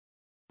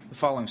The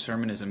following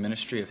sermon is a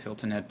ministry of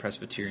Hilton Head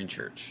Presbyterian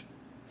Church.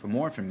 For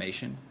more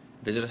information,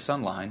 visit us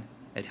online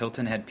at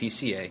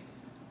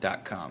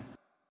hiltonheadpca.com.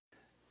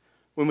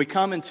 When we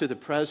come into the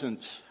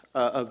presence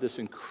of this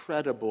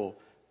incredible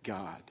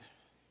God,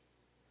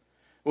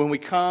 when we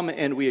come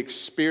and we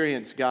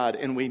experience God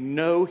and we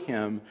know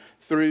Him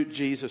through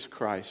Jesus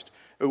Christ,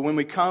 when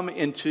we come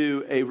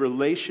into a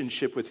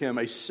relationship with Him,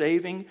 a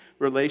saving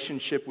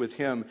relationship with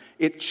Him,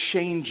 it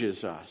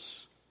changes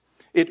us.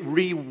 It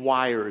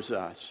rewires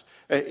us.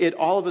 It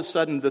all of a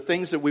sudden, the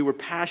things that we were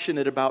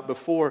passionate about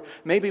before,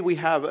 maybe we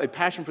have a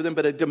passion for them,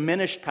 but a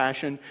diminished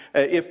passion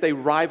if they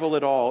rival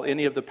at all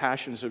any of the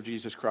passions of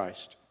Jesus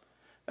Christ.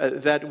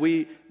 That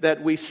we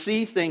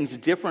see things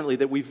differently,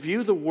 that we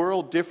view the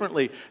world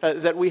differently,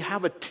 that we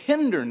have a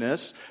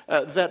tenderness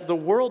that the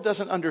world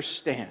doesn't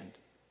understand.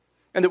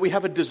 And that we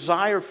have a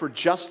desire for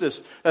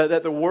justice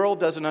that the world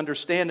doesn't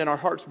understand, and our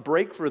hearts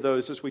break for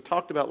those, as we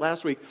talked about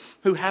last week,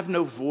 who have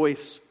no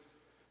voice.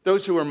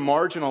 Those who are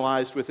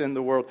marginalized within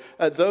the world,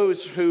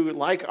 those who,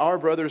 like our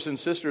brothers and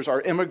sisters,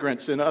 are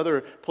immigrants in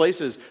other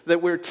places,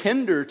 that we're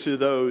tender to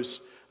those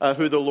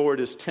who the Lord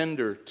is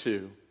tender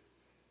to.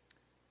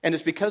 And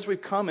it's because we've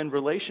come in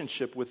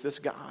relationship with this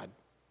God,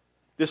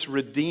 this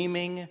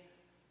redeeming,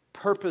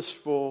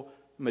 purposeful,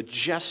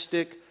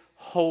 majestic,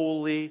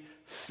 holy,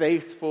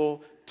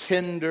 faithful,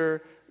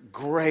 tender,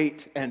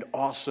 great, and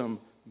awesome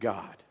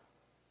God.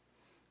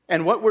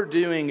 And what we're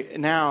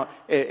doing now,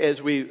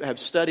 as we have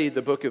studied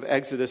the book of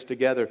Exodus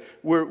together,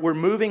 we're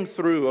moving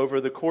through over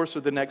the course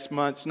of the next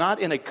months, not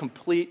in a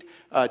complete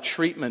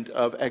treatment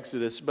of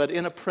Exodus, but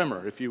in a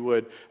primer, if you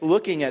would,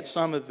 looking at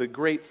some of the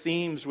great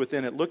themes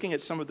within it, looking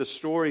at some of the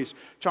stories,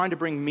 trying to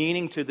bring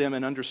meaning to them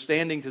and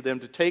understanding to them,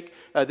 to take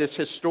this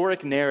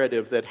historic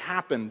narrative that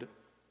happened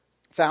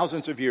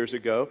thousands of years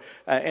ago,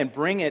 and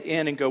bring it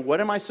in and go, what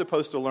am I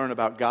supposed to learn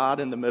about God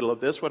in the middle of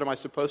this? What am I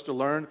supposed to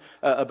learn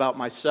about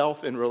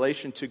myself in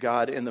relation to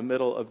God in the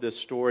middle of this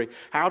story?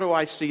 How do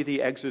I see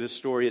the Exodus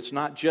story? It's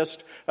not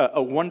just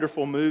a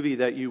wonderful movie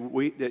that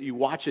you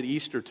watch at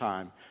Easter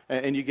time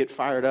and you get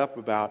fired up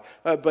about,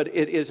 but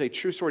it is a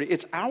true story.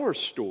 It's our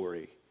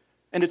story.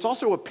 And it's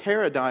also a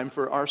paradigm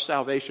for our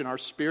salvation, our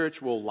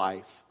spiritual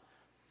life.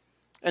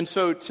 And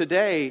so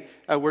today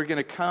we're going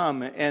to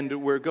come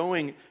and we're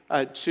going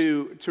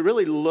to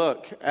really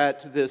look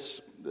at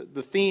this.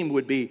 The theme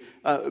would be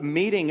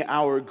meeting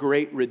our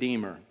great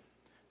Redeemer.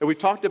 And we've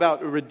talked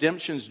about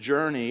redemption's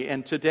journey,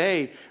 and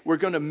today we're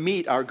going to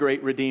meet our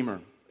great Redeemer,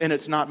 and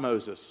it's not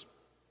Moses.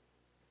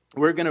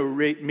 We're going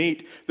to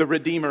meet the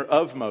Redeemer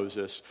of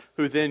Moses,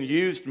 who then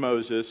used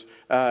Moses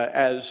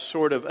as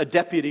sort of a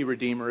deputy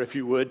Redeemer, if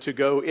you would, to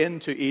go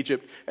into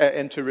Egypt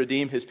and to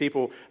redeem his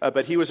people.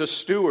 But he was a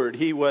steward.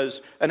 He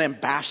was an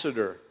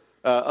ambassador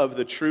of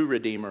the true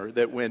Redeemer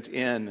that went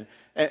in.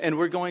 And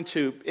we're going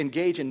to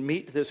engage and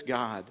meet this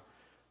God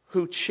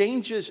who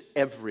changes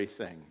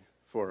everything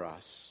for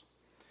us.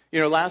 You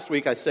know, last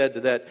week I said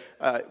that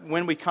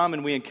when we come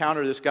and we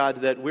encounter this God,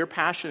 that we're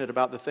passionate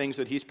about the things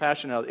that He's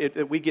passionate about,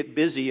 that we get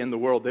busy in the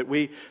world, that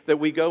we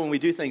go and we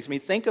do things. I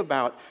mean, think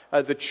about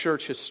the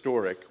church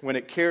historic, when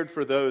it cared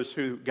for those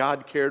who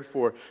God cared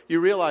for. You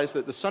realize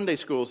that the Sunday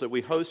schools that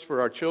we host for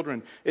our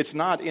children, it's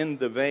not in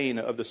the vein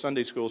of the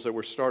Sunday schools that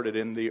were started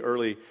in the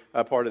early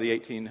part of the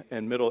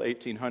middle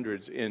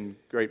 1800s in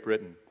Great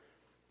Britain.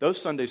 Those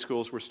Sunday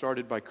schools were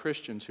started by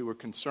Christians who were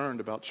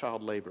concerned about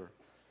child labor.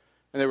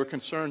 And they were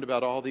concerned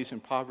about all these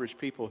impoverished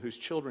people whose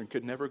children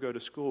could never go to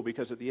school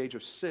because at the age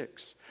of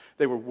 6,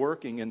 they were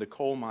working in the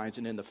coal mines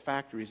and in the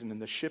factories and in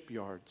the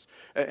shipyards.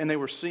 And they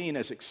were seen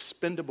as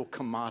expendable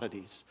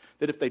commodities,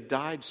 that if they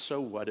died, so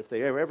what? If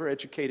they were ever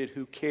educated,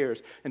 who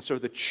cares? And so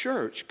the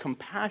church,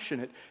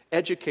 compassionate,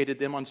 educated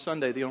them on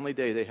Sunday, the only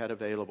day they had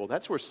available.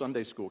 That's where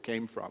Sunday school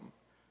came from.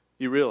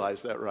 You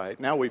realize that, right?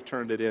 Now we've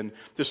turned it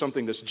into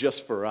something that's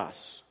just for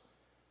us.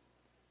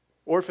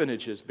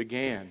 Orphanages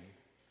began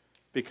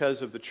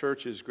because of the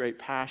church's great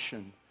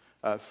passion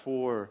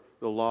for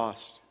the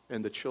lost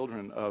and the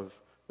children of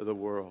the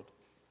world.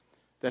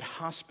 That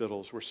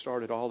hospitals were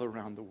started all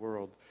around the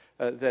world.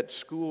 That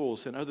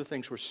schools and other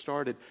things were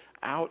started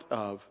out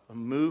of a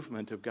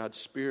movement of God's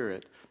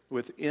Spirit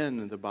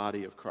within the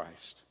body of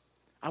Christ.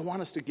 I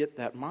want us to get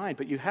that mind,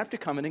 but you have to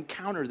come and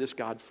encounter this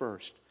God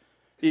first.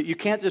 You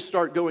can't just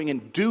start going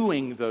and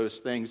doing those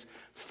things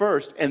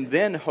first and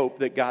then hope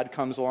that God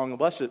comes along and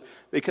bless it,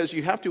 because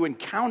you have to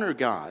encounter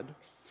God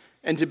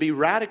and to be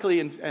radically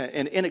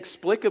and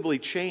inexplicably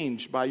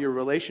changed by your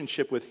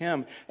relationship with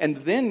Him, and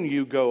then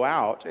you go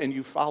out and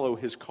you follow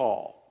His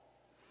call.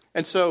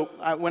 And so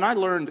when I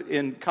learned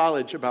in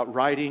college about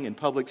writing and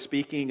public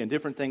speaking and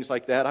different things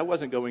like that, I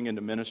wasn't going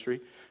into ministry.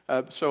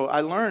 So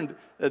I learned,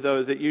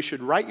 though, that you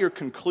should write your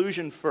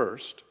conclusion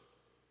first,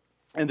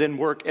 and then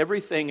work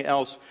everything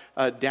else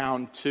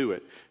down to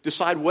it.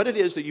 Decide what it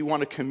is that you want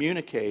to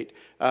communicate,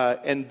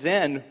 and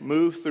then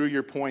move through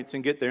your points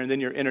and get there. And then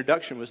your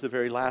introduction was the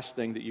very last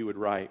thing that you would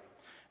write.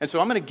 And so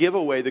I'm going to give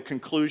away the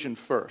conclusion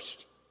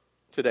first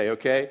today,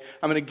 okay?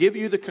 I'm going to give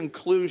you the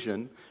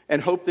conclusion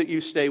and hope that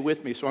you stay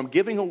with me. So I'm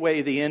giving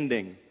away the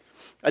ending.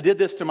 I did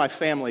this to my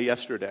family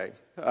yesterday.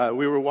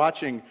 We were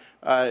watching,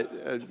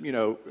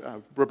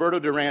 Roberto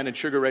Duran and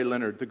Sugar Ray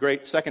Leonard, the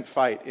great second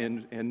fight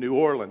in New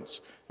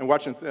Orleans, and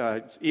watching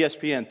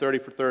ESPN 30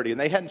 for 30, and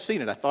they hadn't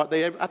seen it. I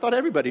thought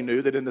everybody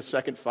knew that in the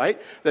second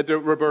fight that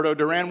Roberto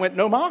Duran went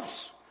no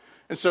mas.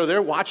 And so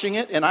they're watching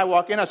it, and I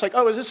walk in. I was like,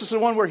 oh, this is the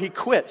one where he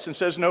quits and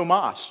says no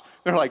mas.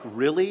 They're like,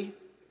 really?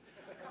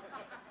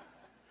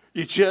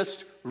 You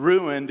just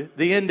ruined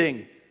the ending.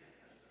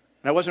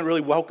 And I wasn't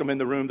really welcome in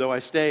the room, though I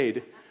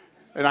stayed.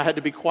 And I had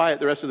to be quiet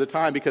the rest of the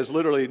time because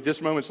literally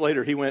just moments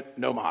later he went,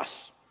 no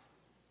mas.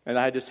 And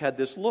I just had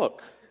this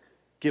look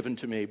given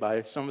to me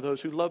by some of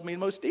those who love me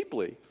most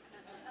deeply.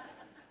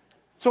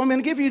 So I'm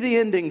going to give you the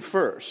ending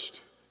first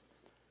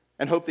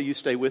and hope that you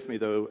stay with me,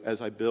 though,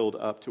 as I build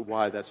up to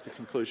why that's the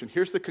conclusion.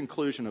 Here's the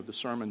conclusion of the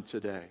sermon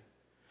today.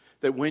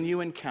 That when you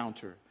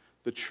encounter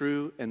the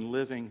true and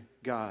living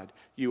God,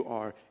 you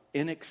are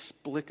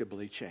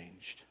inexplicably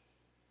changed.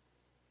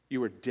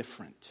 You are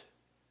different.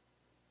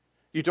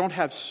 You don't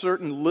have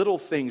certain little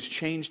things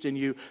changed in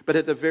you, but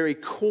at the very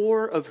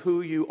core of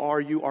who you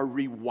are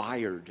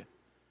rewired.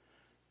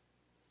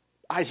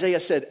 Isaiah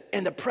said,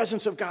 in the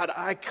presence of God,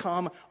 I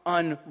come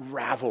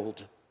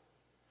unraveled.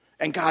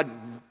 And God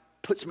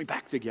puts me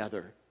back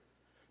together.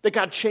 That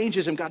God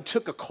changes him. God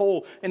took a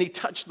coal and he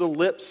touched the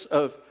lips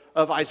of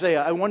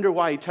Isaiah. I wonder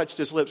why he touched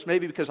his lips.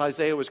 Maybe because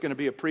Isaiah was going to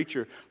be a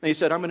preacher. And he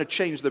said, I'm going to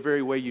change the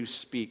very way you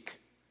speak.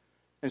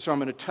 And so I'm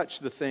going to touch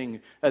the thing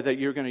that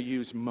you're going to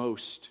use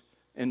most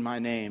in my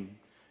name.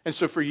 And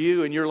so for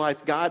you in your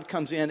life, God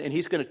comes in and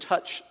he's going to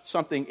touch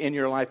something in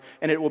your life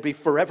and it will be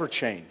forever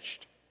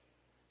changed.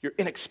 You're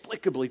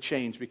inexplicably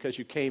changed because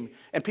you came,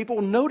 and people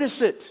will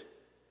notice it.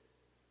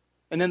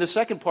 And then the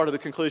second part of the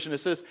conclusion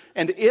is this,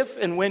 and if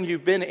and when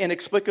you've been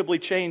inexplicably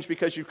changed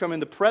because you've come in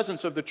the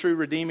presence of the true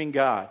redeeming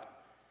God,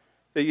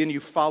 that then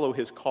you follow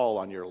his call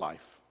on your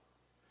life.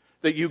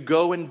 That you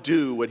go and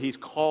do what he's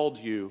called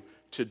you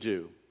to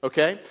do.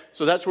 Okay?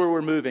 So that's where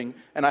we're moving,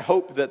 and I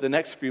hope that the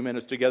next few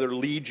minutes together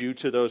lead you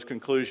to those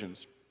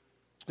conclusions.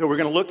 So we're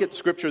going to look at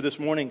Scripture this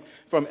morning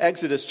from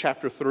Exodus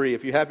chapter 3.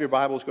 If you have your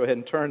Bibles, go ahead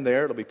and turn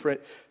there.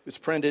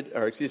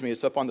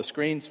 It's up on the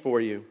screens for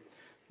you.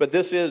 But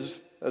this is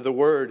the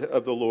word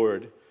of the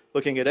Lord,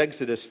 looking at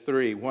Exodus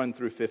 3, 1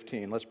 through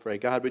 15. Let's pray.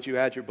 God, would you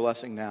add your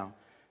blessing now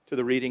to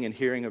the reading and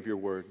hearing of your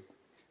word?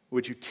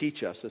 Would you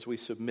teach us as we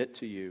submit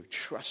to you,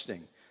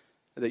 trusting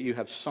that you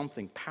have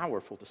something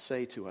powerful to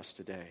say to us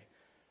today?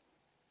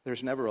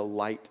 There's never a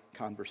light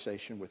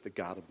conversation with the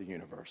God of the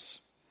universe.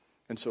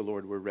 And so,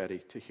 Lord, we're ready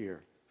to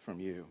hear from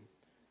you.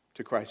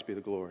 To Christ be the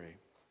glory.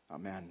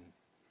 Amen.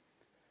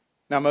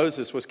 Now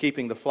Moses was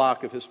keeping the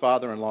flock of his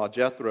father-in-law,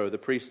 Jethro, the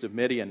priest of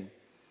Midian.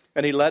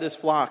 And he led his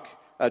flock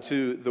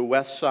to the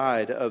west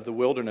side of the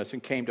wilderness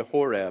and came to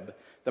Horeb,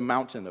 the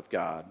mountain of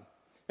God.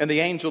 And the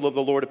angel of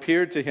the Lord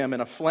appeared to him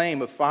in a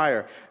flame of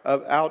fire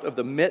out of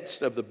the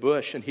midst of the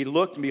bush. And he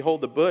looked, and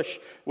behold, the bush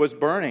was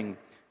burning,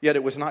 yet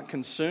it was not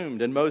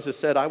consumed. And Moses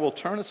said, I will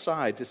turn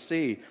aside to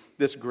see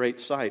this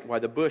great sight, why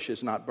the bush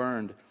is not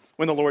burned.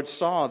 When the Lord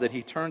saw that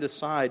he turned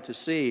aside to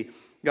see,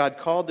 God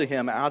called to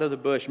him out of the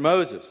bush,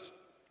 Moses,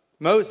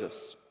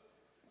 Moses.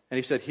 And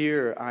he said,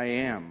 here I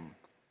am.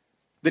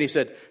 Then he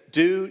said,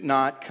 do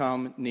not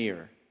come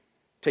near.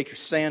 Take your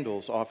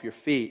sandals off your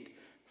feet,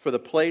 for the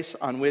place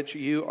on which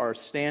you are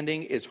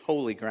standing is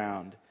holy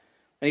ground.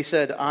 And he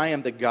said, I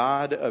am the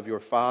God of your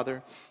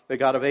father, the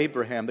God of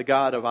Abraham, the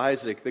God of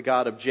Isaac, the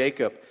God of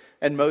Jacob.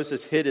 And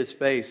Moses hid his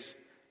face,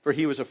 for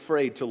he was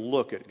afraid to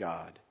look at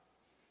God.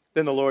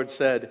 Then the Lord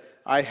said,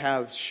 I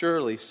have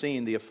surely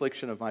seen the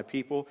affliction of my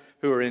people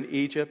who are in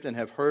Egypt and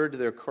have heard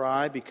their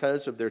cry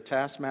because of their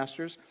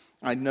taskmasters.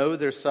 I know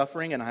their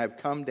suffering, and I have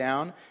come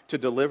down to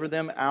deliver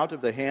them out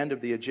of the hand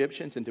of the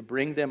Egyptians and to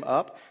bring them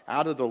up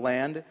out of the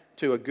land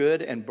to a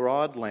good and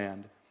broad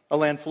land, a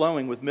land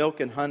flowing with milk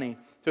and honey,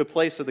 to a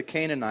place of the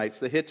Canaanites,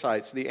 the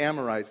Hittites, the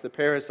Amorites, the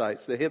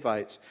Perizzites, the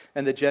Hivites,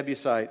 and the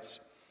Jebusites.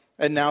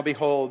 And now,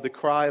 behold, the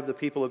cry of the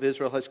people of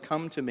Israel has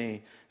come to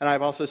me, and I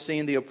have also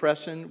seen the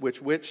oppression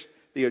which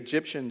the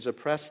Egyptians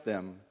oppressed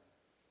them.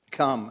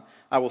 Come,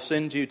 I will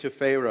send you to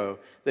Pharaoh,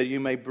 that you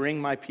may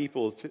bring my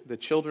people, the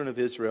children of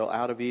Israel,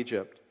 out of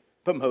Egypt.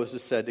 But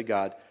Moses said to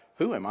God,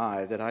 who am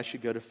I that I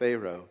should go to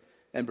Pharaoh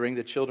and bring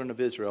the children of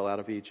Israel out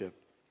of Egypt?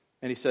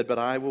 And he said, but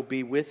I will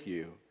be with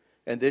you,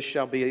 and this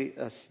shall be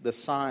the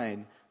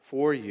sign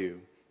for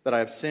you that I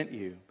have sent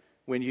you.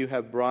 When you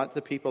have brought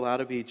the people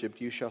out of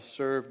Egypt, you shall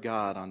serve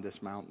God on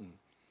this mountain.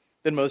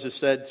 Then Moses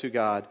said to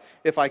God,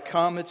 if I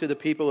come to the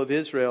people of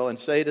Israel and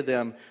say to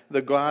them,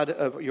 the God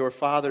of your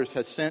fathers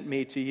has sent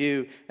me to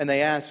you, and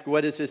they ask,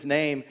 what is his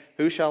name?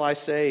 What shall I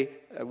say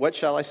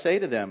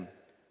to them?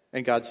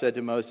 And God said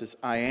to Moses,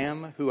 I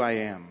am who I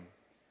am.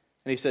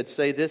 And he said,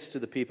 say this to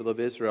the people of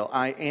Israel,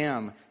 I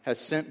am has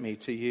sent me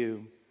to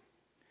you.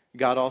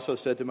 God also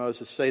said to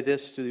Moses, say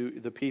this to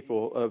the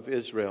people of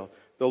Israel,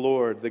 the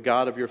Lord, the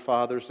God of your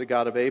fathers, the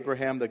God of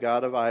Abraham, the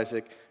God of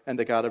Isaac, and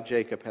the God of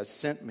Jacob has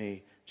sent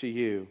me to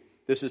you.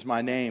 This is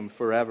my name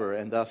forever,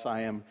 and thus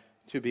I am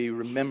to be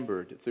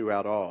remembered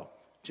throughout all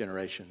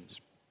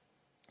generations.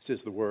 This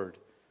is the word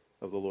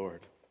of the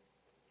Lord.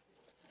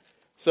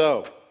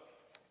 So,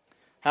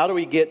 how do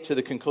we get to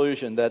the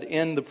conclusion that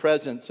in the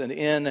presence and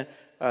in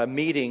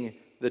meeting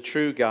the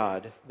true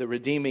God, the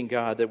redeeming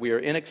God, that we are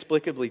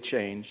inexplicably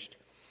changed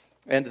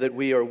and that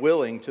we are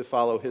willing to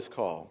follow His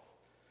call?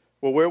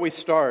 Well, where we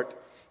start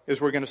is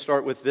we're going to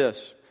start with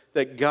this,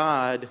 that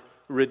God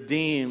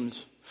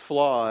redeems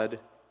flawed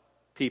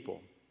people.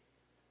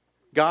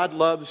 God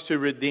loves to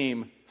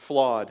redeem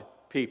flawed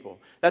people.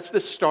 That's the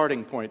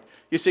starting point.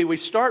 You see, we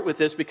start with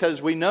this because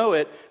we know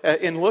it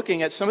in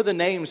looking at some of the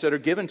names that are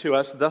given to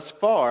us thus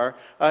far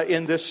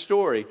in this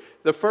story.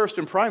 The first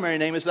and primary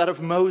name is that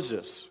of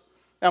Moses.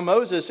 Now,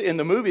 Moses in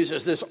the movies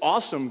is this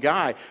awesome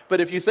guy,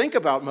 but if you think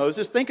about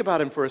Moses, think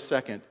about him for a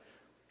second.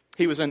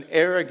 He was an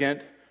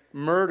arrogant,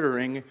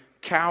 murdering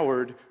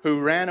coward who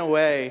ran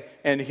away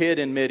and hid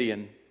in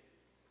Midian.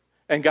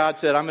 And God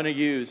said, I'm going to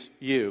use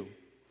you.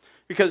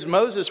 Because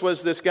Moses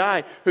was this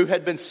guy who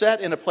had been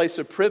set in a place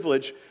of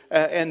privilege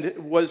and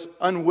was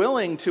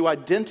unwilling to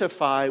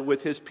identify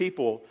with his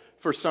people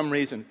for some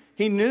reason.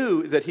 He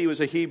knew that he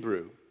was a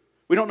Hebrew.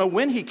 We don't know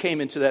when he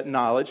came into that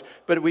knowledge,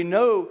 but we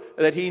know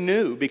that he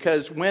knew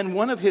because when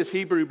one of his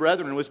Hebrew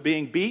brethren was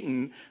being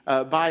beaten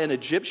by an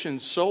Egyptian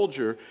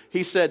soldier,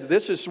 he said,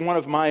 this is one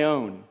of my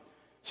own.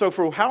 So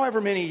for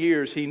however many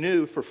years he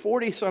knew, for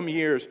 40-some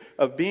years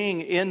of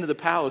being in the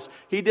palace,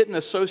 he didn't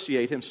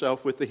associate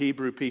himself with the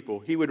Hebrew people.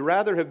 He would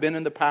rather have been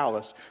in the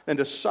palace than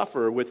to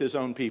suffer with his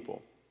own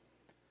people.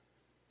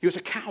 He was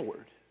a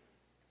coward.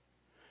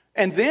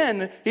 And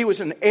then he was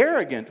an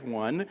arrogant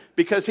one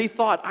because he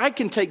thought, I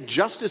can take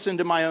justice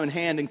into my own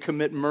hand and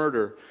commit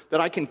murder,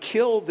 that I can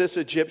kill this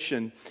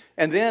Egyptian,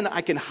 and then I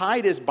can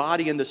hide his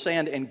body in the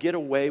sand and get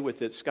away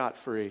with it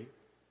scot-free.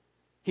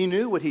 He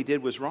knew what he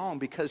did was wrong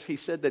because he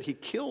said that he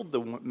killed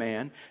the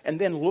man and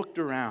then looked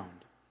around.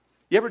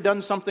 You ever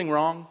done something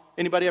wrong?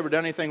 Anybody ever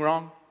done anything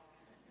wrong?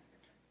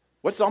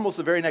 What's almost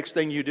the very next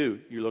thing you do?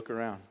 You look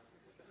around.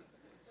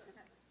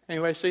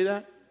 Anybody see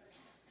that?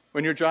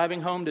 When you're driving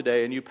home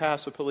today and you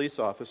pass a police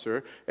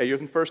officer, and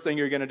the first thing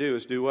you're going to do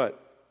is do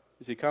what?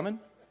 Is he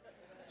coming?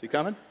 Is he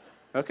coming?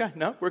 Okay,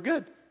 no, we're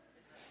good.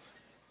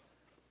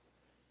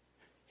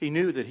 He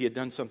knew that he had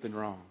done something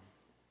wrong.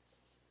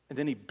 And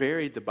then he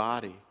buried the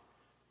body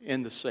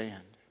in the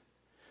sand.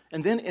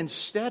 And then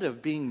instead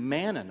of being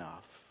man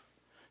enough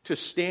to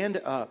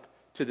stand up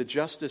to the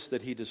justice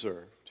that he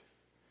deserved,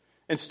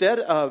 instead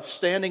of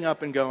standing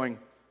up and going,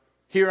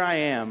 here I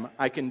am,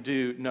 I can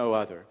do no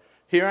other.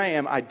 Here I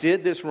am, I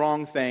did this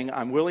wrong thing,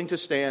 I'm willing to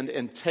stand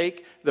and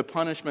take the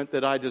punishment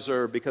that I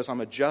deserve because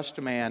I'm a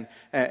just man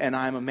and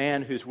I'm a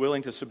man who's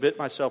willing to submit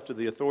myself to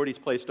the authorities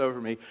placed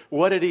over me.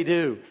 What did he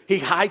do? He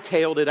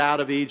hightailed it out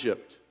of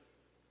Egypt.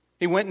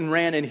 He went and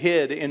ran and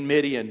hid in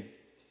Midian.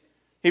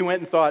 He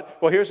went and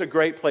thought, well, here's a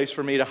great place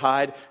for me to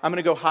hide. I'm going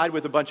to go hide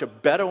with a bunch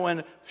of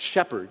Bedouin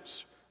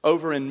shepherds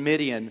over in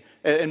Midian,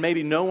 and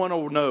maybe no one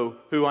will know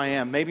who I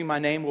am. Maybe my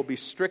name will be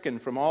stricken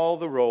from all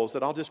the rolls,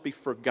 that I'll just be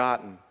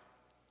forgotten.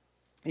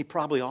 He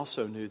probably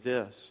also knew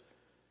this,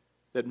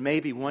 that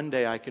maybe one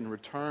day I can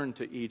return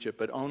to Egypt,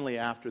 but only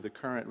after the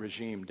current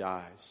regime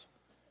dies.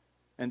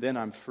 And then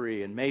I'm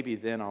free, and maybe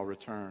then I'll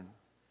return.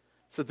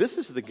 So this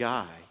is the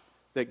guy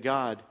that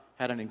God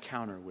had an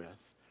encounter with,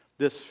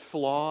 this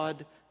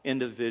flawed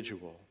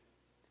individual.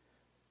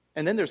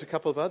 And then there's a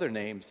couple of other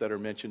names that are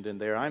mentioned in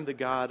there. I'm the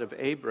God of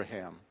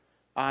Abraham,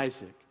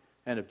 Isaac,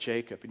 and of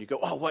Jacob. And you go,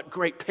 oh, what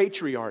great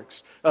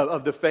patriarchs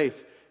of the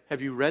faith.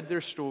 Have you read their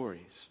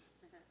stories?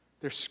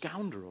 They're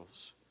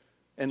scoundrels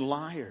and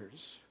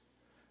liars.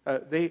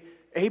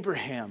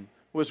 Abraham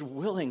was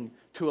willing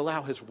to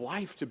allow his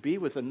wife to be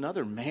with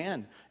another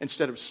man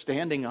instead of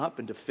standing up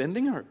and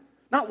defending her.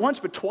 Not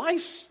once, but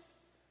twice.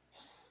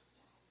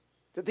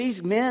 That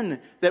these men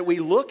that we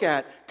look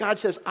at, God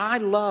says, I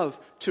love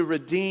to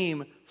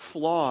redeem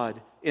flawed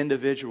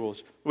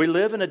individuals. We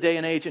live in a day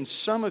and age, and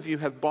some of you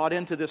have bought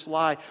into this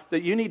lie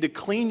that you need to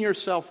clean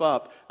yourself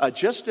up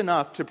just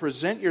enough to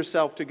present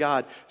yourself to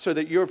God so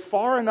that you're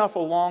far enough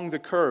along the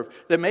curve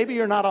that maybe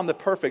you're not on the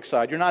perfect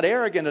side. You're not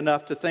arrogant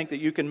enough to think that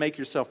you can make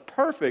yourself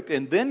perfect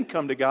and then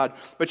come to God,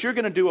 but you're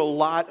going to do a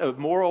lot of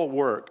moral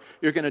work.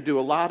 You're going to do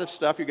a lot of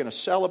stuff. You're going to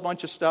sell a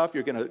bunch of stuff.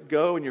 You're going to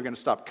go and you're going to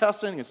stop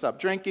cussing and stop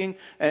drinking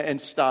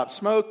and stop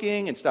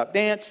smoking and stop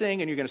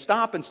dancing, and you're going to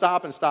stop and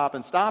stop and stop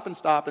and stop and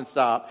stop and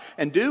stop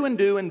and do and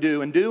do and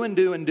do and do and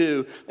do and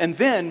do, and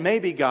then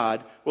maybe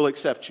God will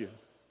accept you.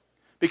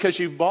 Because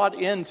you've bought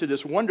into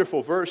this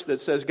wonderful verse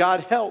that says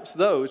God helps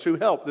those who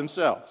help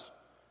themselves.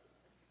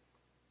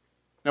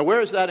 Now,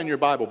 where is that in your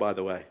Bible, by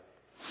the way?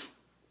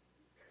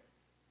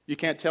 You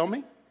can't tell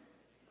me?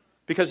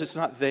 Because it's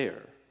not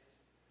there.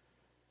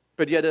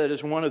 But yet it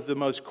is one of the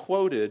most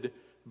quoted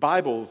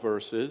Bible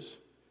verses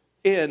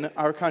in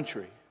our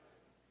country.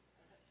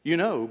 You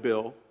know,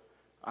 Bill,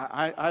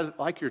 I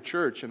like your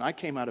church, and I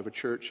came out of a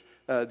church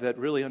that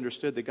really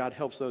understood that God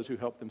helps those who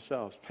help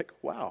themselves. Like,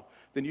 wow,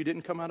 then you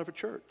didn't come out of a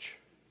church.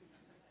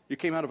 You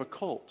came out of a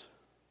cult.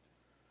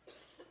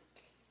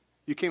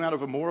 You came out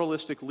of a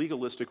moralistic,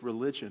 legalistic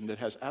religion that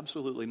has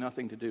absolutely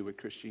nothing to do with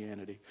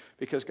Christianity.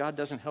 Because God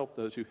doesn't help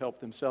those who help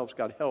themselves.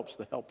 God helps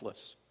the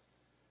helpless.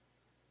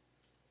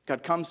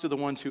 God comes to the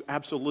ones who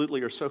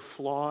absolutely are so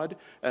flawed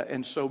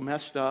and so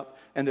messed up,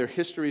 and their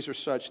histories are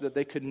such that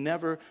they could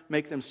never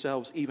make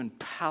themselves even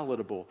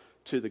palatable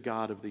to the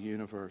God of the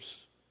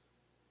universe.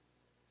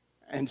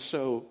 And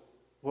so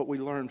what we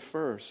learn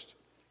first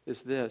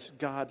is this: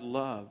 God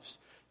loves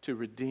to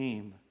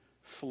redeem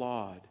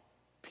flawed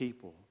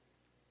people.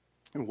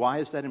 And why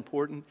is that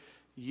important?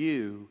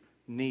 You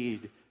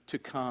need to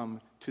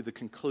come to the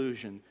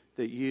conclusion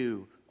that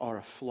you are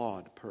a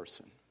flawed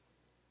person.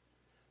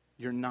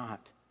 You're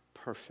not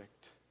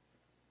perfect.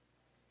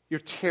 You're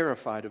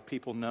terrified of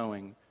people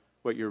knowing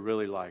what you're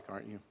really like,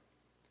 aren't you?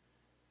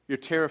 You're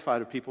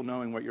terrified of people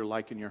knowing what you're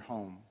like in your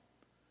home.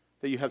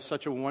 That you have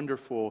such a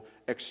wonderful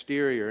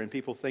exterior and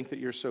people think that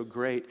you're so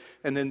great,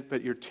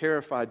 but you're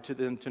terrified to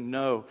them to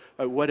know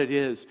what it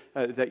is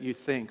that you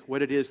think,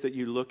 what it is that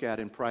you look at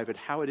in private,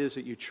 how it is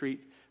that you treat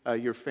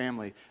your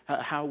family,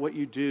 what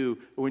you do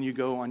when you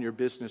go on your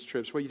business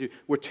trips, what you do.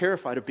 We're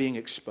terrified of being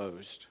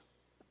exposed.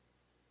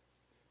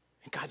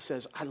 And God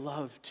says, I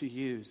love to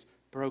use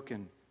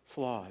broken,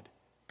 flawed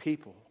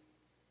people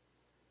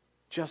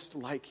just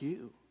like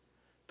you.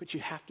 But you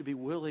have to be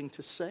willing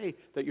to say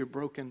that you're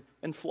broken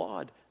and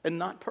flawed and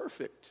not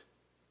perfect.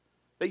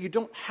 That you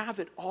don't have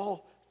it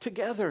all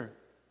together.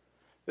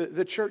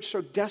 The church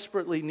so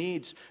desperately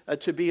needs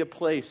to be a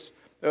place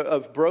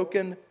of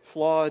broken,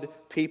 flawed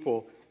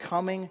people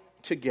coming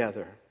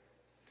together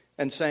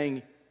and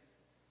saying,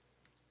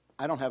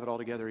 I don't have it all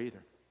together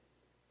either.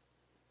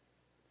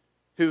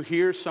 Who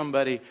hears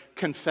somebody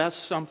confess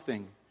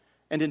something,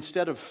 and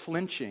instead of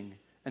flinching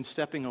and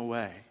stepping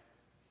away,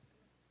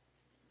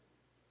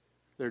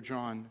 they're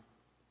drawn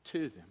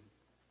to them.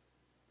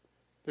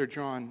 They're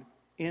drawn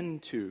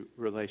into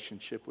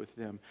relationship with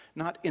them,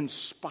 not in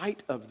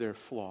spite of their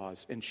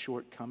flaws and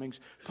shortcomings,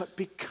 but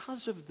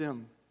because of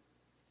them.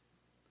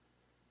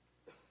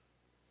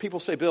 People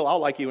say, Bill, I'll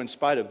like you in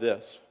spite of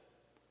this.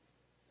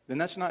 Then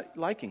that's not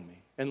liking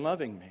me and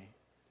loving me.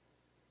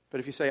 But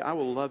if you say, I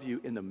will love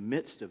you in the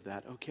midst of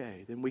that,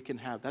 okay, then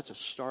that's a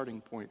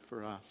starting point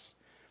for us.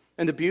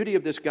 And the beauty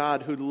of this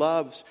God who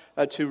loves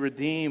to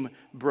redeem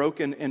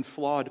broken and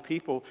flawed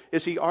people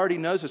is He already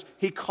knows us.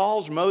 He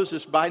calls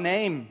Moses by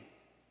name.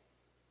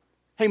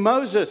 Hey,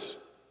 Moses,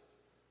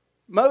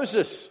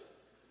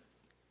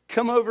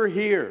 come over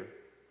here.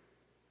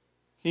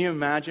 Can you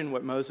imagine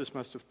what Moses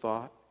must have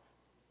thought?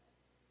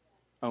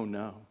 Oh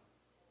no,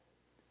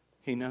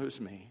 he knows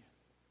me.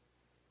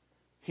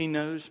 He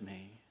knows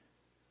me.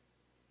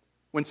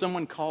 When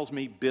someone calls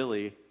me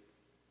Billy,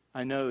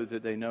 I know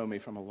that they know me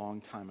from a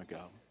long time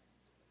ago.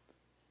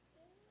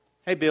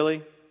 Hey,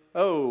 Billy.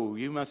 Oh,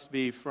 you must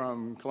be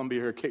from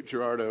Columbia or Cape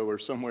Girardeau or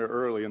somewhere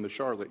early in the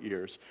Charlotte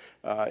years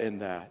in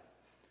that.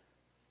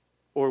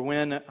 Or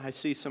when I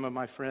see some of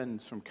my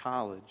friends from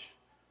college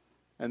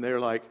and they're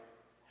like,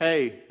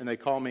 hey, and they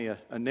call me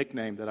a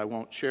nickname that I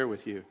won't share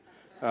with you.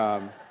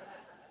 And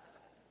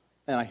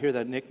I hear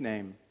that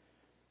nickname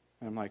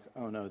and I'm like,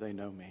 oh no, they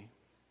know me.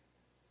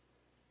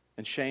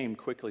 And shame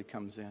quickly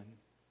comes in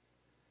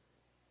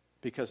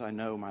because I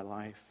know my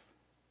life.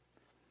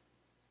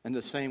 And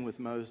the same with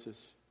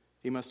Moses.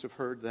 He must have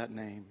heard that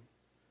name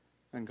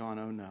and gone,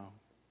 oh no.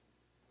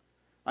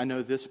 I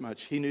know this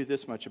much. He knew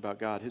this much about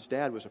God. His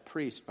dad was a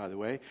priest, by the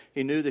way.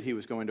 He knew that he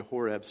was going to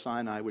Horeb,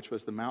 Sinai, which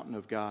was the mountain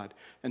of God.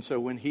 And so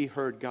when he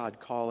heard God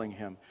calling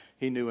him,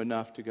 he knew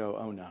enough to go,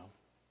 oh no.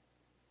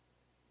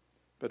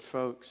 But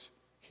folks,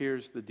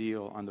 here's the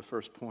deal on the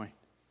first point.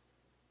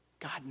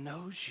 God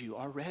knows you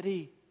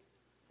already.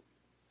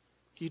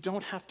 You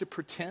don't have to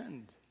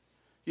pretend.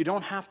 You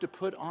don't have to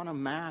put on a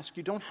mask.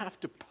 You don't have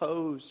to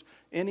pose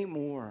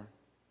anymore.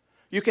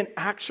 You can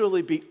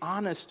actually be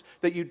honest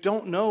that you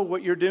don't know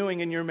what you're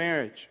doing in your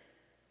marriage.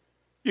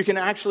 You can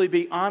actually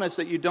be honest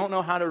that you don't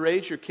know how to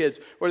raise your kids,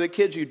 or that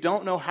kids, you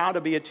don't know how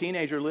to be a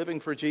teenager living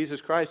for Jesus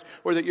Christ,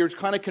 or that you're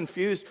kind of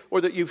confused,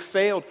 or that you've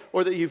failed,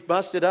 or that you've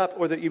busted up,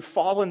 or that you've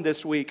fallen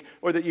this week,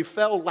 or that you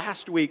fell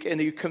last week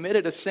and you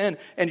committed a sin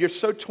and you're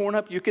so torn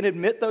up you can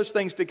admit those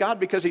things to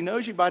God because He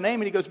knows you by name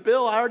and He goes,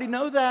 Bill, I already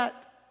know that.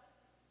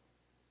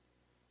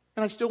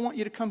 And I still want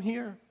you to come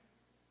here.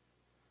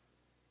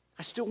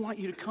 I still want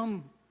you to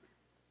come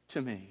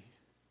to me.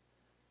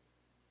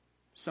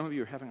 Some of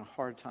you are having a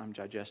hard time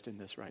digesting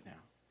this right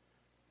now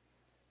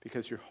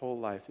because your whole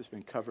life has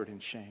been covered in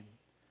shame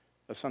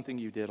of something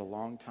you did a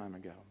long time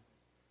ago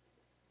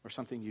or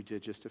something you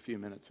did just a few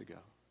minutes ago.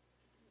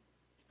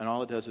 And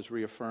all it does is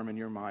reaffirm in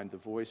your mind the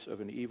voice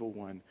of an evil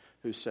one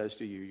who says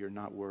to you, you're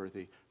not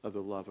worthy of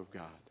the love of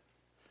God.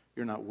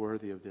 You're not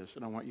worthy of this.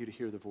 And I want you to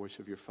hear the voice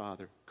of your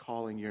Father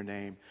calling your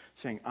name,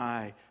 saying,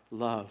 I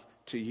love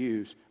to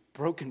use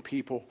broken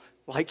people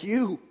like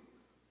you.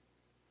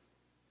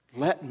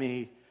 Let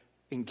me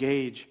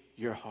engage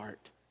your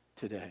heart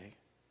today.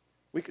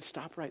 We could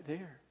stop right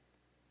there.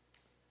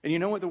 And you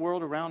know what the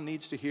world around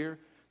needs to hear?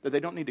 That they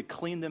don't need to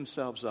clean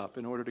themselves up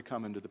in order to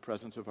come into the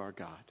presence of our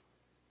God.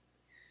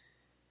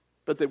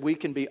 but that we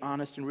can be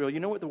honest and real. You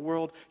know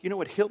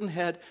what Hilton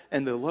Head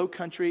and the Low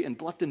Country and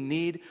Bluffton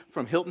need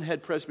from Hilton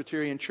Head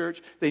Presbyterian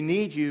Church? They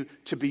need you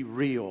to be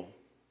real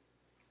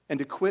and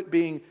to quit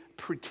being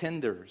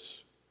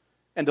pretenders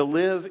and to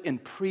live in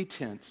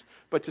pretense,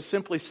 but to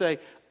simply say,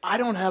 I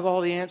don't have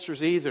all the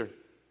answers either.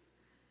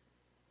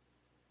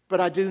 But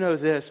I do know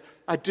this.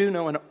 I do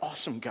know an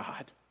awesome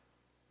God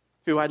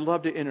who I'd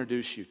love to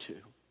introduce you to.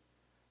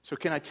 So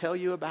can I tell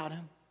you about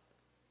him?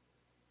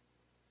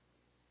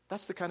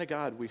 That's the kind of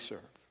God we serve.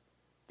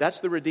 That's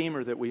the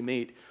Redeemer that we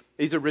meet.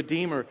 He's a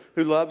Redeemer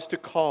who loves to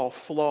call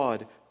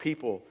flawed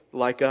people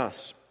like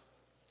us.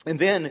 And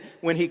then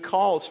when he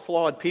calls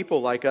flawed people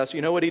like us,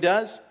 you know what he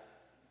does?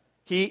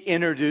 He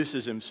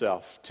introduces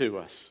himself to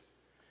us.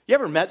 You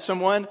ever met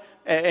someone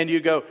and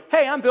you go,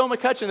 hey, I'm Bill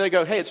McCutcheon. And they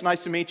go, hey, it's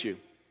nice to meet you.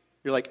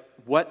 You're like,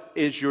 what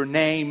is your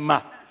name?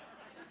 Hi,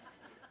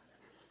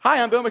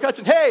 I'm Bill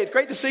McCutcheon. Hey, it's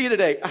great to see you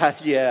today.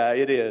 Yeah,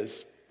 it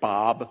is.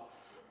 Bob,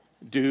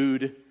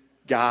 dude,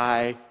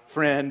 guy,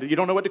 friend. You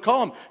don't know what to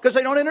call them because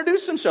they don't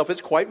introduce themselves.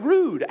 It's quite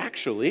rude,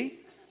 actually.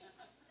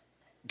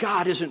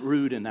 God isn't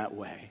rude in that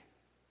way.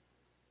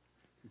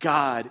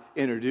 God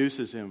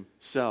introduces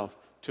himself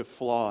to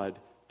flawed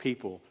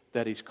people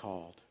that he's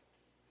called.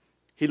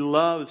 He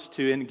loves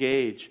to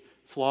engage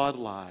flawed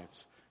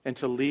lives and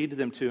to lead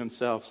them to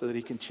himself so that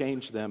he can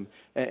change them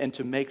and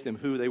to make them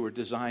who they were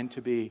designed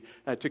to be,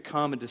 to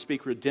come and to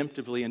speak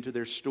redemptively into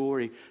their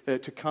story,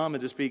 to come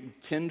and to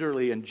speak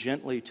tenderly and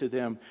gently to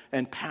them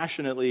and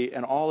passionately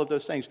and all of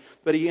those things.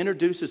 But he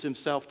introduces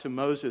himself to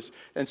Moses.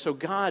 And so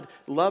God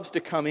loves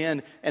to come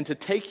in and to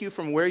take you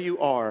from where you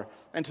are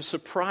and to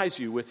surprise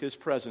you with his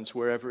presence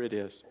wherever it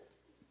is.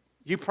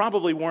 You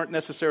probably weren't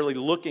necessarily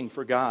looking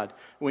for God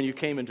when you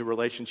came into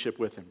relationship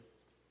with him.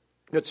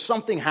 That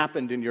something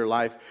happened in your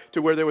life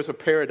to where there was a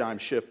paradigm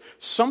shift.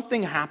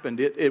 Something happened.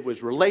 It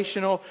was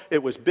relational.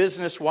 It was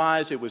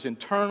business-wise. It was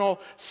internal.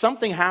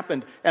 Something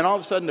happened, and all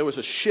of a sudden there was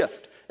a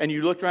shift. And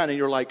you looked around and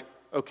you're like,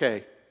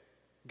 okay,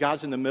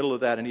 God's in the middle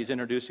of that, and he's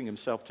introducing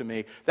himself to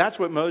me. That's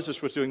what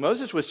Moses was doing.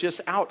 Moses was just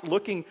out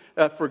looking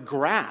for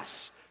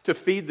grass to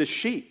feed the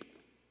sheep.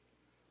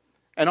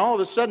 And all of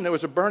a sudden there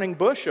was a burning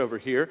bush over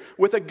here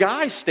with a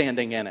guy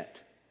standing in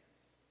it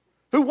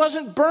who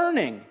wasn't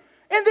burning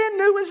and then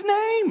knew his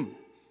name.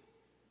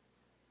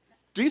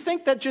 Do you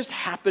think that just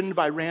happened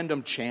by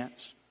random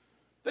chance?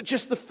 That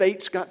just the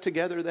fates got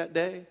together that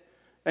day?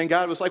 And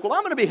God was like, well,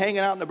 I'm going to be hanging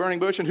out in the burning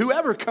bush, and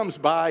whoever comes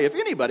by, if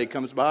anybody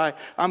comes by,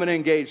 I'm going to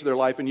engage their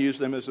life and use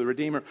them as the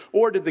Redeemer.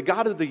 Or did the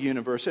God of the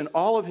universe, in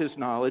all of his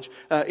knowledge,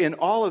 in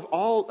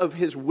all of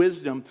his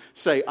wisdom,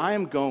 say, I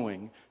am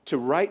going to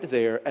right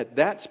there at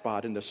that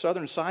spot in the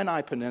southern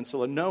Sinai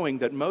Peninsula, knowing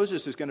that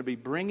Moses is going to be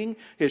bringing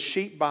his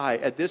sheep by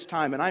at this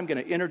time, and I'm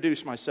going to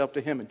introduce myself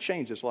to him and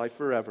change his life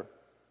forever.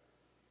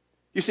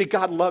 You see,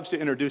 God loves to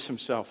introduce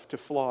himself to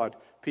flawed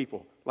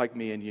people like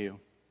me and you.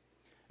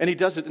 And he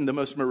does it in the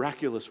most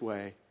miraculous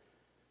way.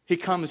 He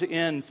comes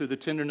in through the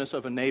tenderness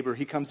of a neighbor.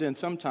 He comes in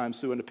sometimes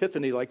through an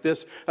epiphany like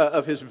this,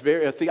 a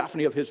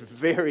theophany of his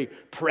very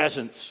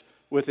presence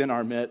within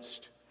our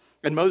midst.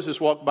 And Moses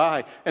walked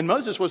by, and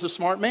Moses was a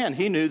smart man.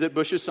 He knew that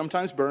bushes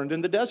sometimes burned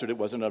in the desert. It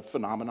wasn't a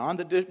phenomenon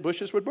that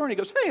bushes would burn. He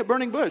goes, hey, a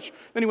burning bush.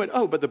 Then he went,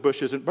 oh, but the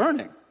bush isn't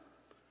burning.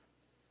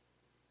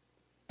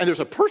 And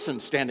there's a person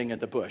standing in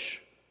the bush,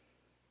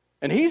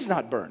 and he's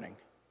not burning.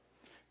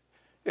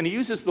 And he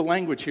uses the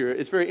language here.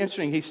 It's very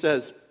interesting. He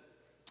says,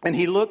 and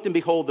he looked, and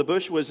behold, the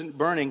bush wasn't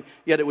burning,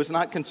 yet it was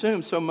not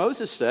consumed. So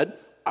Moses said,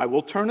 I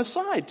will turn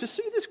aside to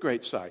see this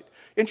great sight.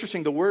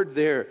 Interesting, the word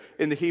there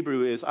in the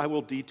Hebrew is, I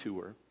will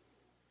detour.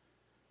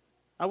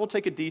 I will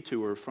take a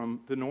detour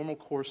from the normal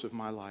course of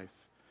my life,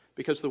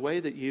 because the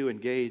way that you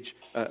engage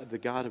the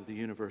God of the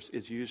universe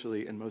is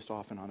usually and most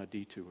often on a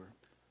detour.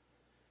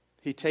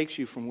 He takes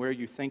you from where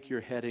you think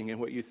you're heading and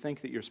what you think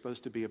that you're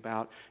supposed to be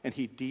about, and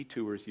he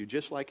detours you.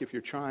 Just like if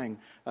you're trying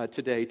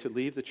today to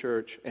leave the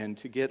church and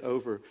to get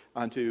over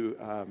onto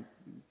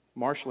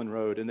Marshland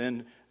Road and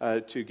then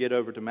to get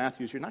over to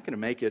Matthews, you're not going to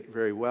make it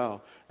very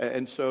well.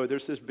 And so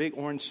there's this big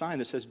orange sign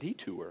that says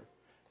detour.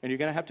 And you're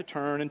going to have to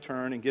turn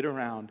and get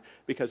around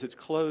because it's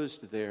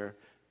closed there.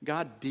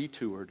 God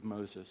detoured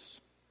Moses.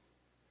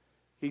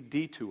 He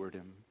detoured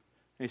him.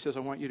 And he says,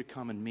 I want you to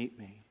come and meet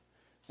me.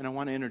 And I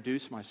want to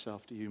introduce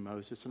myself to you,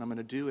 Moses, and I'm going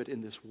to do it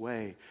in this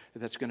way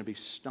that's going to be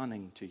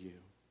stunning to you.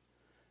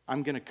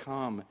 I'm going to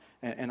come,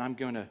 and I'm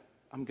going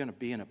to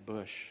be in a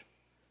bush,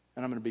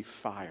 and I'm going to be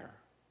fire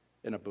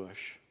in a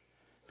bush.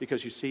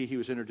 Because you see, he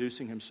was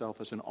introducing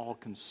himself as an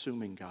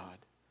all-consuming God.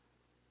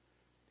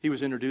 He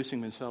was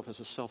introducing himself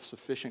as a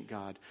self-sufficient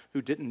God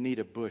who didn't need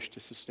a bush to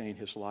sustain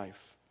his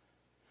life.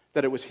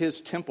 That it was his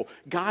temple.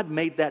 God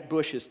made that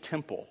bush his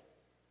temple.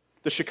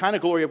 The Shekinah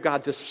glory of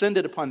God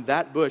descended upon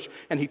that bush,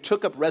 and he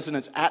took up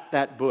residence at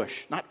that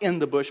bush. Not in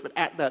the bush, but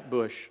at that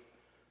bush.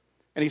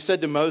 And he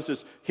said to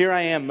Moses, here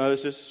I am,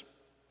 Moses.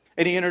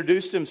 And he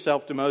introduced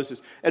himself to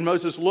Moses. And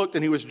Moses looked,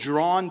 and he was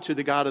drawn to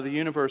the God of the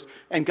universe.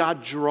 And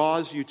God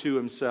draws you to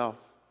himself.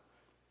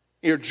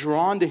 You're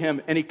drawn to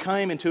him, and he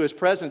came into his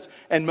presence.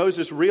 And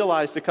Moses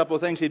realized a couple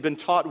of things. He'd been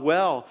taught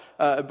well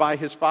by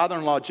his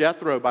father-in-law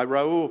Jethro, by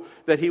Reuel,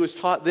 that he was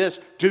taught this: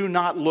 do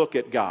not look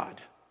at God.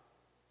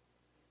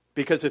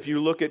 Because if you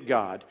look at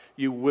God,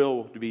 you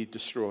will be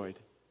destroyed.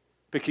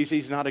 Because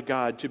he's not a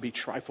God to be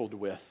trifled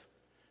with.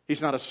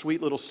 He's not a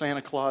sweet little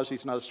Santa Claus.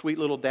 He's not a sweet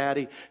little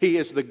daddy. He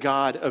is the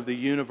God of the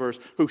universe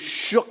who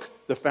shook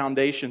the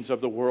foundations of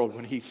the world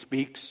when he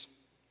speaks.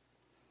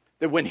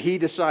 That when he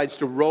decides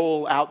to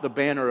roll out the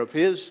banner of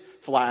his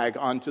flag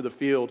onto the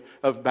field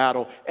of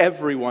battle,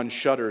 everyone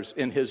shudders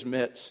in his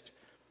midst.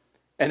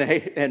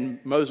 And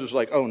Moses was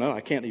like, oh no,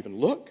 I can't even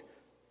look.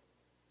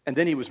 And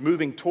then he was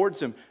moving towards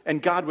him.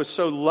 And God was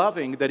so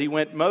loving that he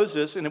went,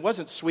 Moses, and it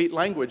wasn't sweet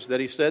language that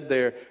he said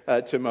there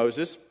to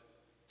Moses.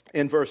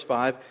 In verse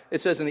 5,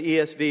 it says in the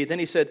ESV, then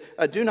he said,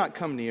 do not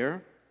come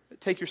near,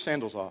 take your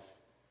sandals off.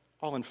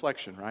 All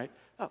inflection, right?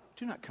 Oh,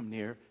 do not come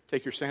near,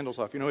 take your sandals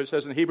off. You know what it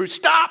says in the Hebrew?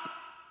 Stop!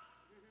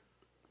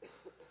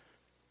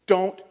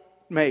 Don't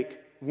make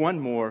one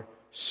more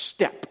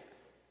step.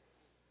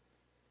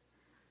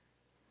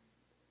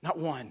 Not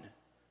one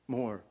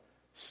more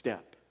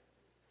step.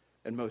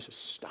 And Moses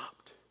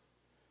stopped.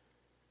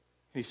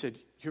 And he said,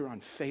 you're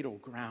on fatal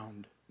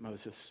ground,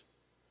 Moses.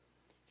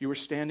 You are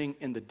standing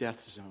in the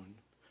death zone.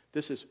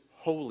 This is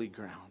holy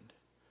ground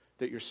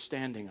that you're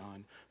standing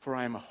on. For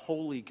I am a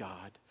holy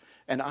God,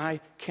 and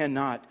I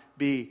cannot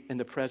be in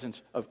the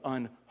presence of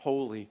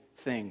unholy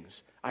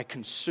things. I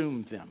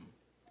consume them.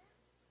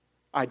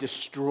 I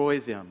destroy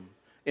them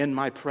in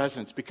my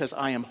presence because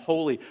I am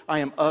holy, I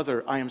am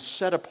other, I am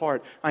set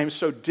apart, I am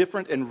so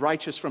different and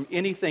righteous from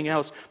anything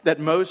else that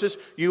Moses,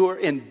 you are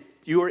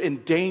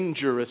in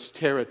dangerous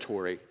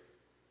territory.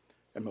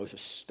 And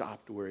Moses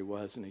stopped where he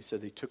was and he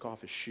said he took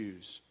off his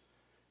shoes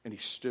and he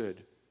stood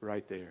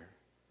right there.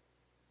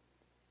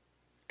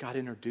 God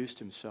introduced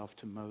himself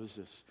to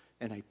Moses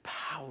in a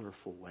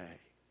powerful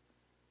way.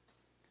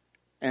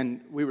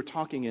 And we were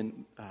talking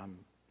in...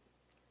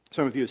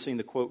 some of you have seen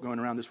the quote going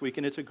around this week,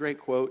 and it's a great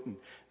quote.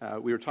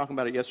 And we were talking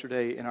about it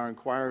yesterday in our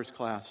Inquirers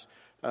class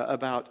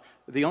about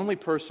the only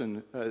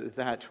person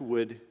that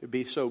would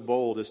be so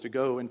bold as to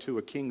go into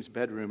a king's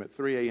bedroom at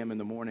 3 a.m. in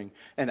the morning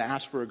and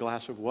ask for a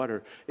glass of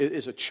water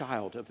is a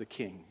child of the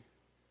king.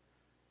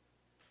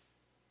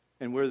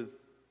 And we're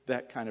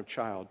that kind of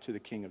child to the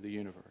King of the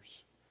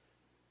universe.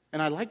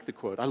 And I like the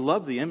quote. I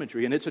love the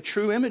imagery, and it's a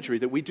true imagery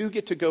that we do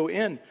get to go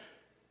in.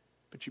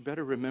 But you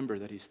better remember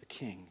that he's the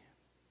king.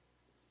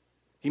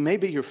 He may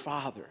be your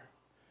father,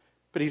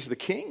 but he's the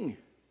king.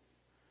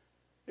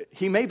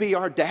 He may be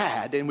our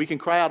dad, and we can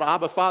cry out,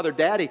 Abba, Father,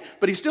 Daddy,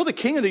 but he's still the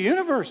king of the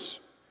universe,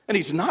 and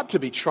he's not to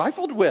be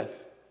trifled with.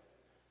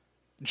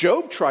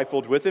 Job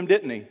trifled with him,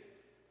 didn't he?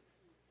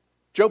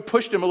 Job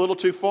pushed him a little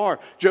too far.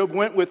 Job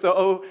went with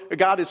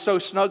God is so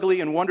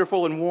snuggly and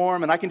wonderful and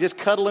warm, and I can just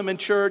cuddle him in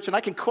church, and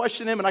I can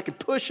question him, and I can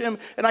push him,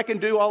 and I can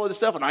do all of this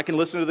stuff, and I can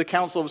listen to the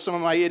counsel of some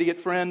of my idiot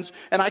friends,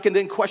 and I can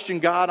then question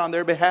God on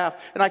their behalf,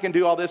 and I can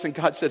do all this. And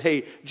God said,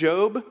 hey,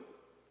 Job,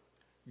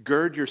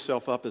 gird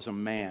yourself up as a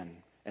man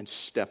and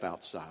step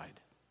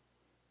outside.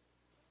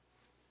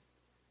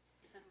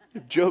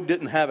 If Job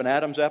didn't have an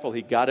Adam's apple,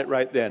 he got it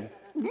right then.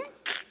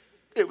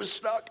 It was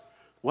stuck.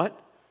 What?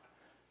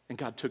 And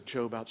God took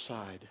Job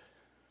outside.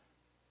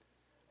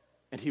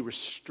 And he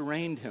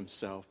restrained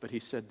himself, but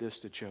he said this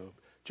to Job.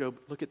 Job,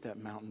 look at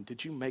that mountain.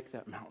 Did you make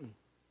that mountain?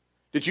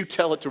 Did you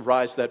tell it to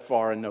rise that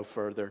far and no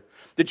further?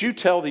 Did you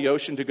tell the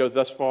ocean to go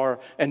thus far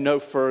and no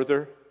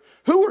further?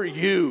 Who are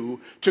you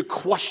to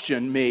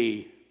question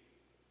me?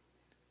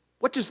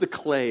 What does the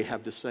clay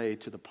have to say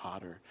to the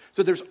potter?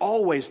 So there's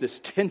always this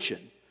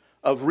tension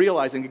of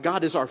realizing that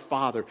God is our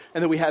Father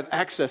and that we have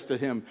access to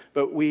him,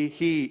 but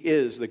he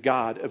is the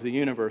God of the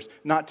universe,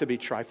 not to be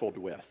trifled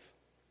with.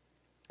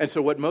 And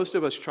so what most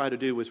of us try to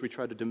do is we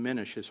try to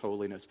diminish his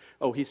holiness.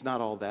 Oh, he's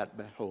not all that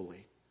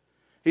holy.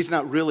 He's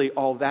not really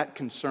all that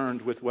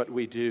concerned with what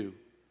we do.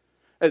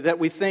 That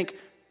we think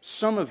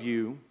some of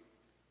you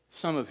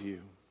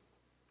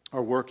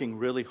are working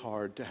really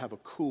hard to have a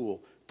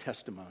cool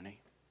testimony.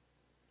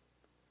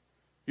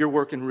 You're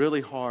working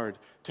really hard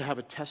to have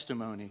a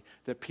testimony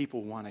that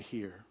people want to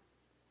hear.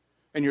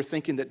 And you're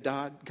thinking that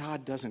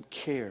God doesn't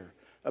care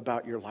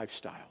about your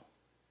lifestyle.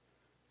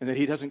 And that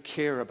he doesn't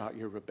care about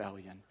your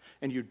rebellion.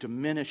 And you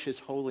diminish his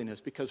holiness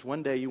because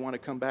one day you want to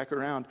come back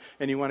around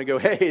and you want to go,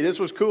 hey, this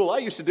was cool. I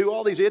used to do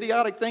all these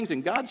idiotic things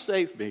and God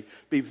saved me.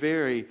 Be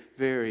very,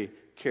 very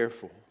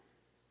careful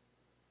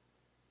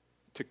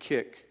to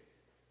kick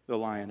the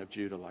Lion of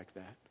Judah like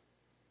that.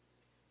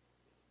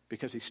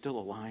 Because he's still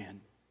a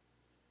lion.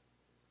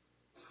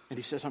 And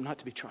he says, I'm not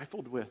to be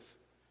trifled with.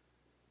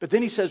 But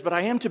then he says, but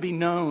I am to be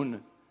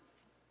known.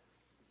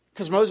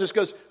 Because Moses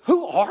goes,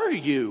 who are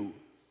you?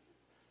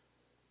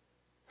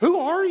 Who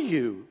are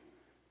you?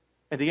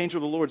 And the angel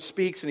of the Lord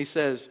speaks and he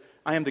says,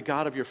 I am the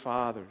God of your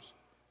fathers,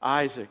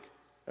 Isaac,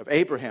 of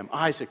Abraham,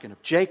 Isaac, and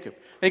of Jacob.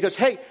 And he goes,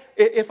 hey,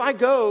 if I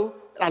go,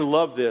 and I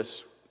love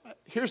this.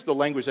 Here's the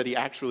language that he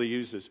actually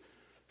uses.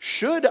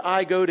 Should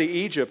I go to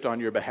Egypt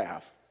on your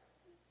behalf?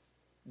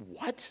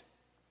 What?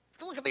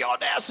 Look at the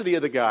audacity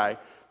of the guy.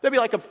 That'd be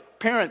like a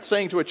parent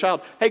saying to a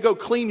child, hey, go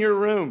clean your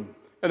room.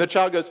 And the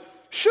child goes,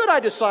 should I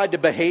decide to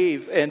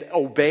behave and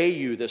obey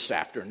you this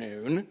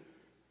afternoon?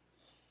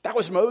 That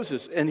was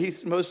Moses. And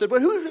Moses said,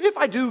 but if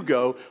I do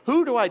go,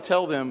 who do I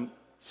tell them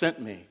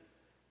sent me?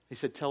 He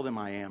said, tell them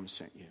I am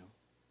sent you.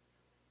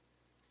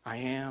 I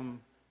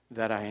am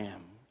that I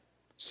am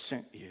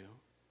sent you.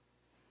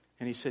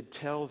 And he said,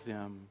 tell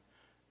them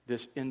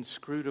this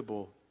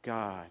inscrutable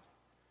God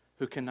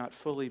who cannot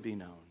fully be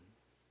known,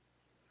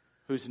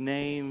 whose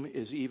name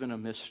is even a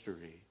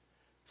mystery,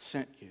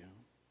 sent you.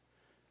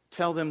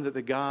 Tell them that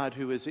the God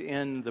who is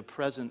in the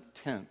present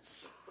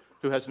tense,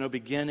 who has no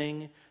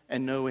beginning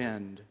and no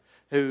end,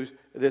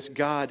 this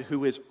God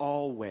who is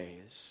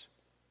always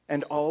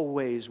and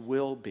always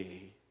will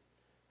be,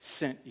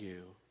 sent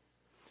you.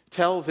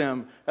 Tell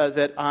them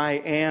that I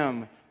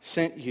am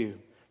sent you,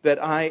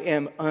 that I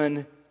am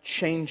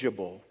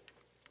unchangeable,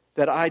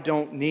 that I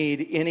don't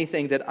need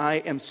anything, that I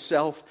am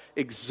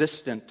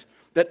self-existent,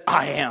 that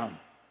I am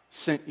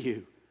sent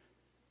you.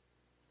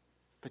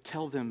 But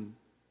tell them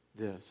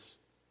this,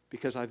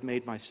 because I've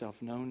made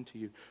myself known to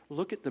you.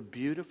 Look at the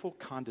beautiful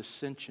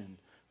condescension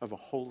of a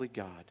holy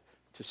God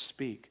to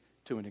speak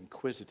to an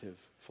inquisitive,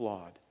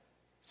 flawed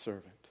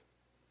servant.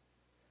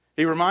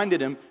 He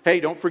reminded him, hey,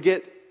 don't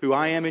forget who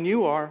I am and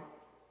you are.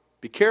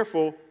 Be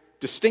careful,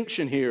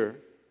 distinction here.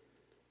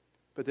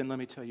 But then let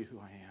me tell you who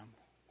I am.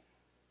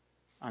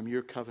 I'm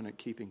your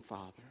covenant-keeping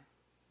Father,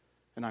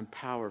 and I'm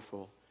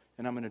powerful,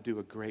 and I'm going to do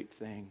a great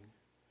thing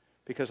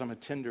because I'm a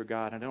tender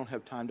God. I don't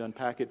have time to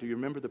unpack it. Do you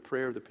remember the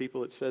prayer of the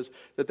people? It says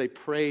that they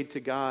prayed to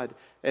God,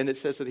 and it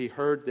says that He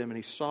heard them, and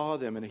He saw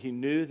them, and He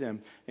knew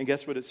them. And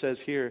guess what it says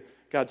here?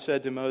 God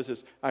said to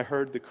Moses, I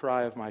heard the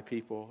cry of my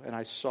people, and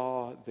I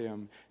saw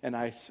them, and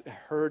I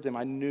heard them.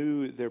 I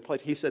knew their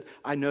plight. He said,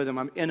 I know them.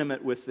 I'm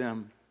intimate with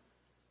them.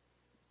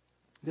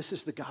 This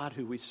is the God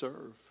who we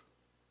serve.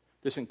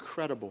 This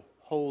incredible,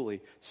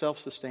 holy,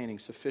 self-sustaining,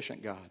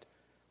 sufficient God.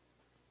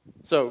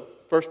 So,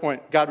 first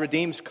point, God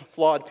redeems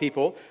flawed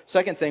people.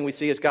 Second thing we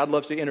see is God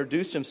loves to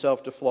introduce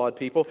Himself to flawed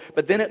people.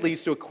 But then it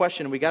leads to a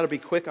question, and we got to be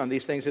quick on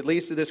these things. It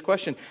leads to this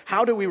question: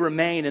 how do we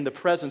remain in the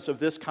presence of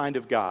this kind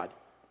of God?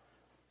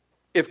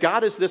 If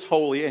God is this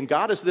holy and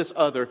God is this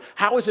other,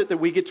 how is it that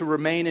we get to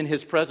remain in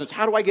His presence?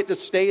 How do I get to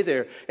stay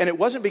there? And it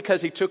wasn't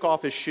because He took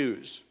off His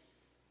shoes.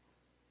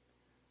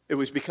 It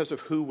was because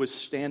of who was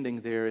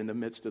standing there in the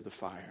midst of the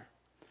fire.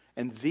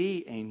 And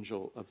the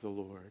angel of the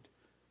Lord.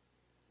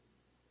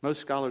 Most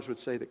scholars would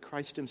say that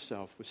Christ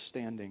Himself was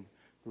standing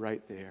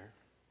right there.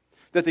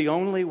 That the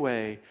only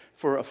way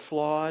for a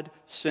flawed,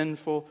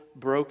 sinful,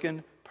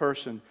 broken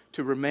person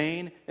to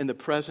remain in the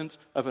presence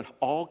of an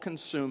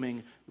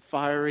all-consuming,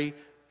 fiery,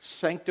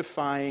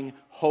 sanctifying,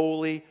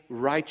 holy,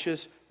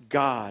 righteous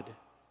God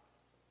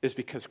is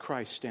because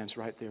Christ stands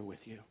right there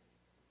with you.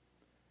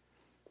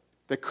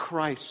 That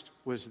Christ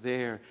was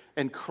there.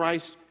 And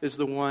Christ is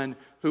the one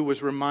who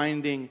was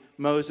reminding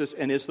Moses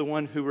and is the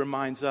one who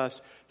reminds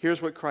us.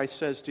 Here's what Christ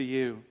says to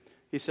you.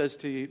 He says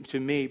to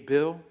me,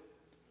 Bill,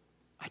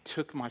 I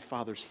took my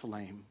Father's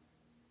flame.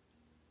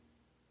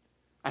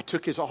 I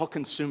took His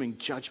all-consuming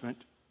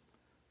judgment.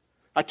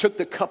 I took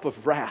the cup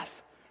of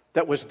wrath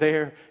that was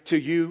there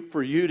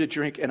for you to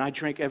drink, and I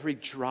drank every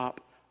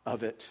drop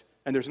of it.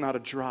 And there's not a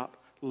drop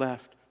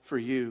left for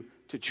you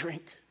to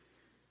drink.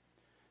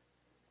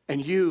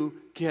 And you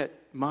get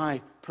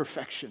my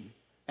perfection,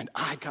 and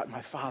I got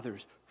my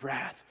Father's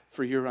wrath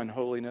for your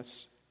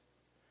unholiness.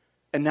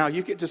 And now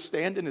you get to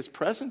stand in His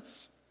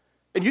presence,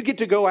 and you get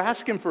to go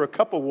ask Him for a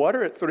cup of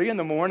water at 3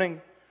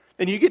 a.m,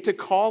 and you get to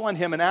call on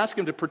Him and ask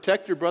Him to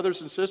protect your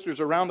brothers and sisters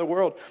around the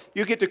world.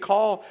 You get to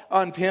call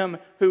on Him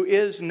who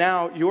is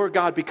now your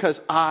God,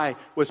 because I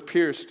was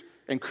pierced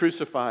and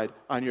crucified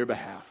on your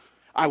behalf.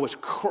 I was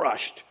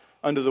crushed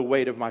under the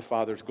weight of my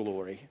Father's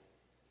glory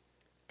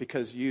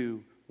because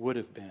you would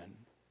have been,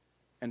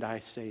 and I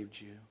saved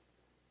you.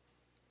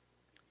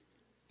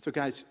 So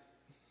guys,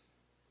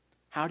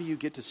 how do you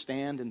get to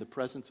stand in the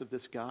presence of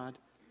this God?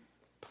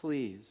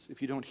 Please, if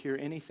you don't hear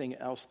anything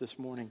else this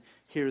morning,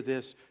 hear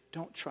this.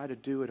 Don't try to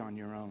do it on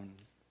your own.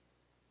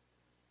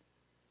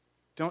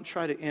 Don't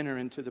try to enter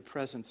into the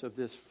presence of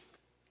this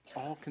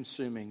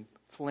all-consuming,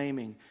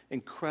 flaming,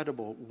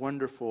 incredible,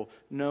 wonderful,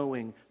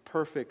 knowing,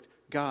 perfect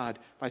God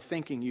by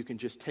thinking you can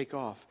just take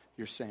off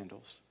your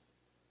sandals.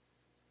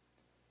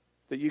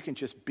 That you can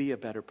just be a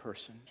better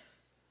person.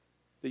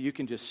 That you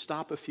can just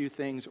stop a few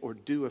things or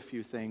do a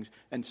few things,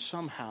 and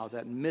somehow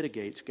that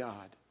mitigates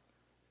God.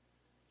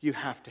 You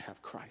have to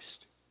have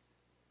Christ.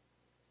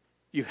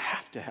 You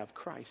have to have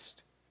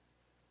Christ.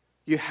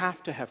 You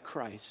have to have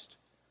Christ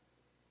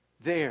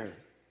there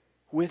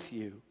with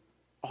you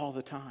all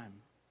the time.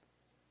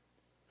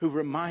 Who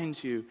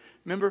reminds you.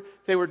 Remember,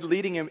 they were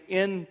leading him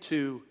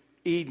into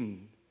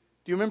Eden.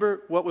 Do you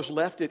remember what was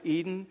left at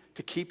Eden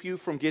to keep you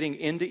from getting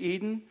into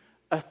Eden?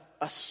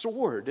 A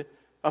sword,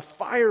 a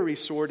fiery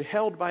sword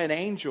held by an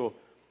angel.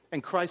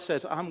 And Christ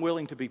says, I'm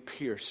willing to be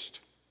pierced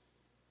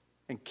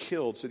and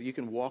killed so that you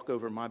can walk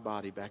over my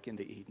body back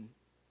into Eden.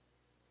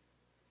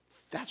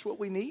 That's what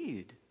we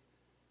need.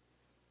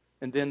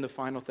 And then the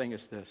final thing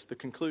is this, the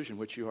conclusion,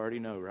 which you already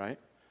know, right?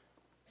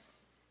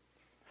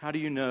 How do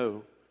you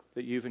know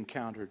that you've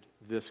encountered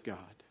this God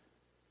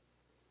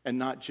and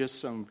not just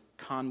some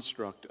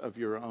construct of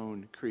your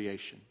own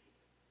creation?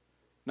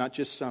 Not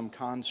just some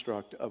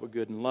construct of a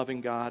good and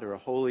loving God or a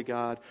holy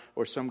God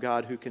or some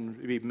God who can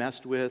be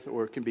messed with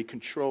or can be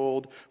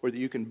controlled or that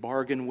you can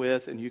bargain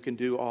with and you can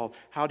do all.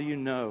 How do you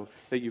know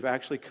that you've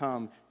actually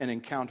come and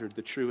encountered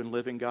the true and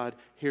living God?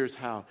 Here's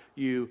how.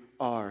 You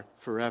are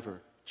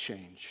forever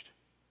changed.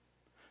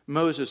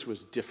 Moses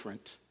was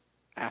different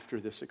after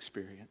this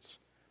experience.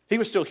 He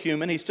was still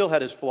human. He still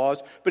had his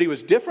flaws, but he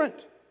was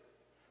different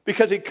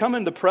because he'd come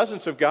in the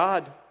presence of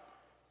God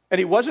and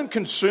he wasn't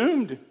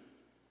consumed.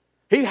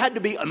 He had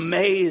to be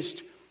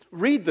amazed.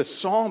 Read the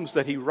psalms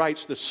that he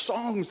writes, the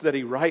songs that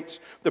he writes,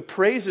 the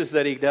praises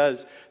that he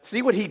does.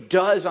 See what he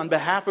does on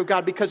behalf of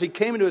God. Because he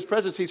came into his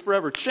presence, he's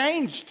forever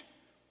changed.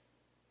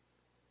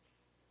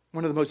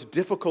 One of the most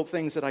difficult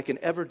things that I can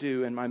ever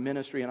do in my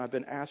ministry, and I've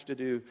been asked to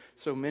do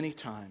so many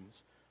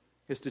times,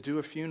 is to do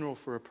a funeral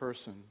for a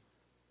person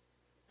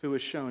who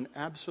has shown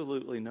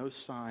absolutely no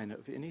sign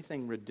of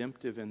anything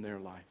redemptive in their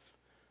life.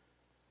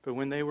 But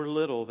when they were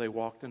little, they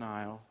walked an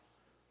aisle.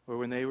 Or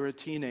when they were a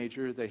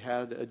teenager, they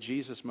had a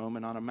Jesus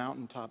moment on a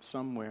mountaintop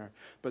somewhere.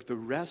 But the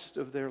rest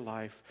of their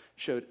life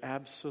showed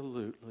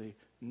absolutely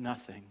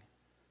nothing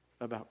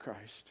about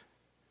Christ.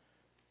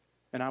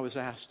 And I was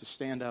asked to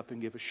stand up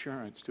and give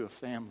assurance to a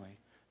family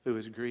who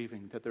was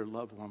grieving that their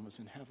loved one was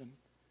in heaven.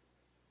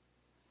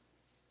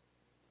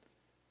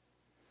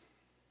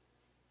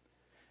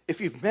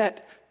 If you've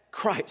met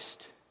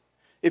Christ,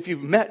 if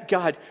you've met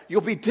God,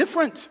 you'll be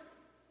different.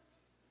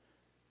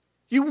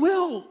 You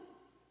will.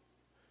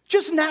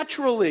 Just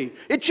naturally.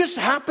 It just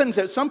happens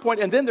at some point.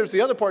 And then there's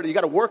the other part. You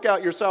got to work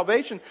out your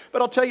salvation.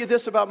 But I'll tell you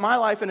this about my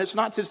life, and it's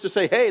not just to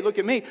say, hey, look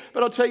at me.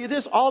 But I'll tell you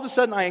this. All of a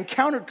sudden, I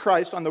encountered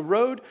Christ on the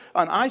road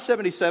on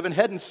I-77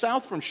 heading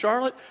south from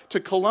Charlotte to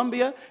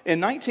Columbia in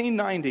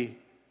 1990.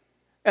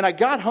 And I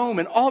got home,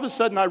 and all of a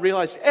sudden, I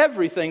realized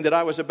everything that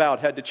I was about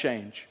had to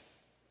change.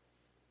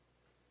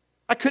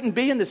 I couldn't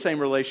be in the same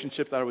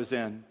relationship that I was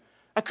in.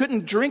 I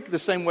couldn't drink the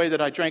same way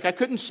that I drank. I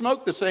couldn't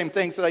smoke the same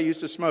things that I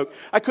used to smoke.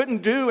 I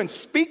couldn't do and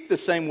speak the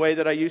same way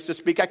that I used to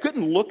speak. I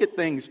couldn't look at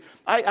things.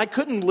 I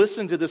couldn't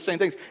listen to the same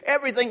things.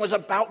 Everything was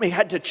about me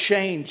had to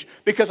change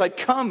because I'd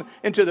come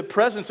into the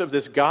presence of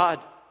this God.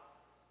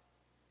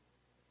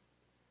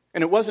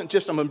 And it wasn't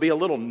just I'm going to be a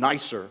little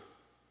nicer.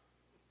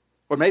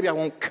 Or maybe I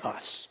won't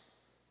cuss.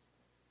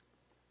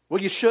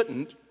 Well, you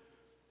shouldn't.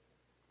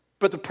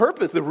 But the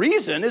purpose, the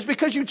reason is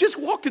because you just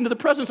walked into the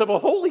presence of a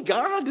holy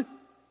God.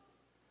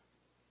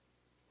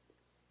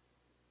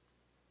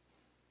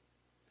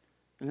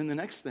 And then the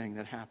next thing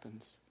that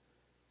happens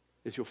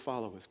is you'll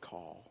follow his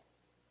call.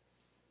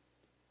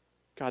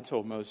 God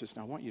told Moses,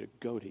 now I want you to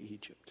go to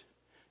Egypt.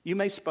 You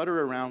may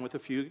sputter around with a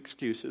few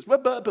excuses.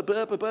 But I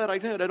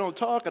don't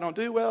talk, I don't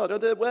do well.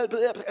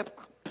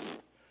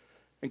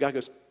 And God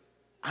goes,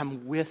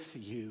 I'm with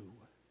you.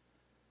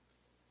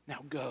 Now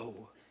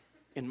go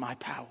in my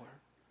power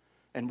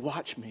and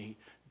watch me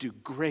do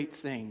great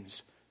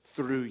things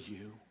through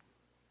you.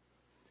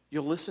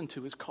 You'll listen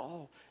to his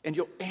call and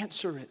you'll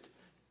answer it.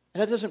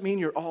 And that doesn't mean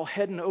you're all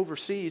heading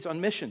overseas on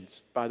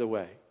missions, by the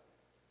way.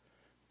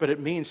 But it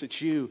means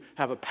that you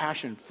have a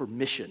passion for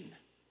mission,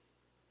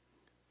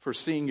 for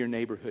seeing your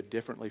neighborhood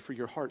differently, for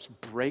your heart's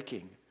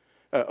breaking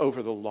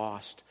over the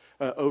lost,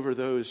 over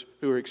those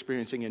who are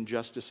experiencing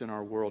injustice in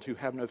our world, who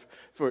have no...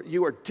 For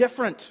you are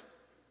different.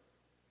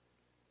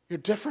 You're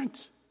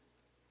different.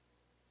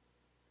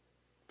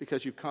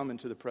 Because you've come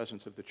into the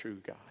presence of the true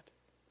God.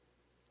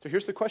 So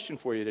here's the question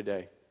for you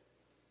today.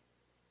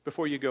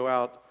 Before you go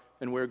out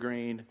and wear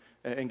green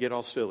and get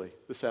all silly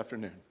this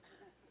afternoon.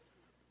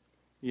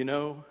 You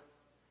know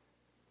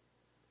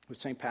what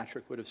St.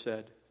 Patrick would have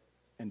said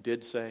and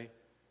did say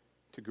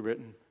to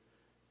Britain?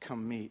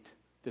 Come meet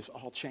this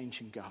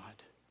all-changing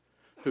God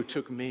who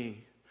took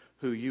me,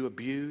 who you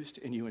abused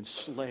and you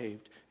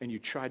enslaved and you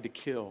tried to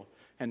kill,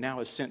 and now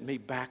has sent me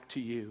back to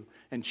you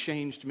and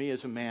changed me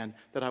as a man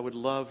that I would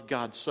love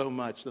God so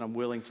much that I'm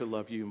willing to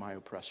love you, my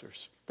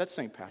oppressors. That's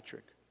St.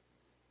 Patrick.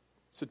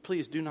 Said,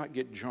 please do not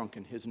get drunk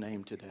in his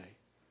name today.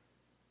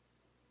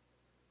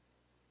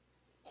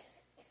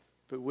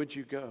 But would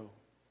you go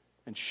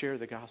and share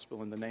the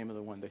gospel in the name of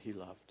the one that he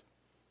loved?